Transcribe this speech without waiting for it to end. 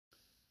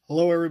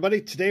Hello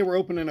everybody, today we're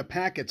opening a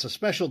pack. It's a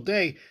special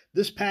day.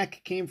 This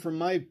pack came from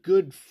my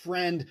good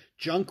friend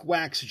Junk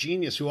Wax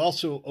Genius, who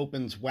also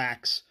opens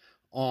wax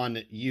on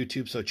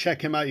YouTube. So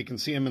check him out. You can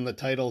see him in the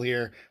title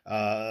here.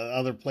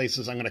 Other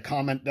places I'm going to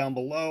comment down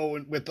below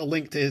with a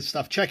link to his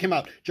stuff. Check him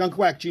out. Junk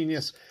Wax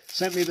Genius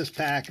sent me this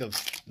pack of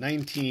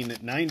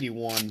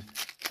 1991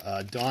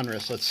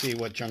 Donruss. Let's see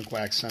what Junk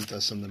Wax sent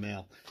us in the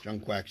mail.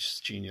 Junk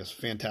Wax Genius,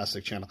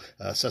 fantastic channel.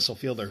 Cecil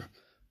Fielder.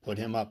 Put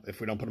him up.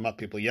 If we don't put him up,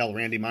 people yell.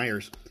 Randy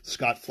Myers,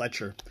 Scott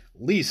Fletcher,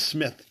 Lee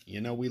Smith.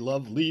 You know we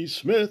love Lee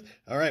Smith.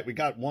 All right, we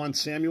got Juan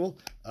Samuel,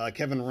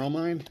 Kevin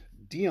Romine,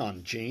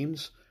 Dion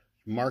James,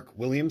 Mark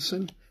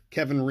Williamson,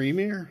 Kevin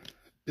Remere,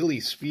 Billy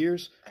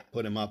Spears.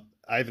 Put him up.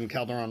 Ivan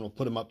Calderon will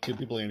put him up too.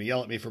 People are going to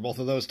yell at me for both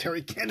of those.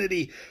 Terry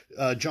Kennedy,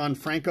 John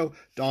Franco,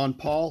 Don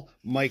Paul,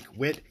 Mike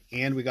Witt,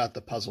 and we got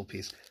the puzzle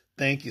piece.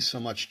 Thank you so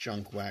much,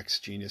 Junk Wax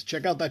Genius.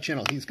 Check out that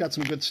channel. He's got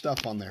some good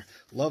stuff on there.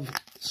 Love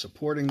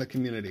supporting the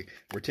community.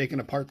 We're taking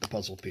apart the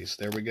puzzle piece.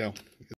 There we go.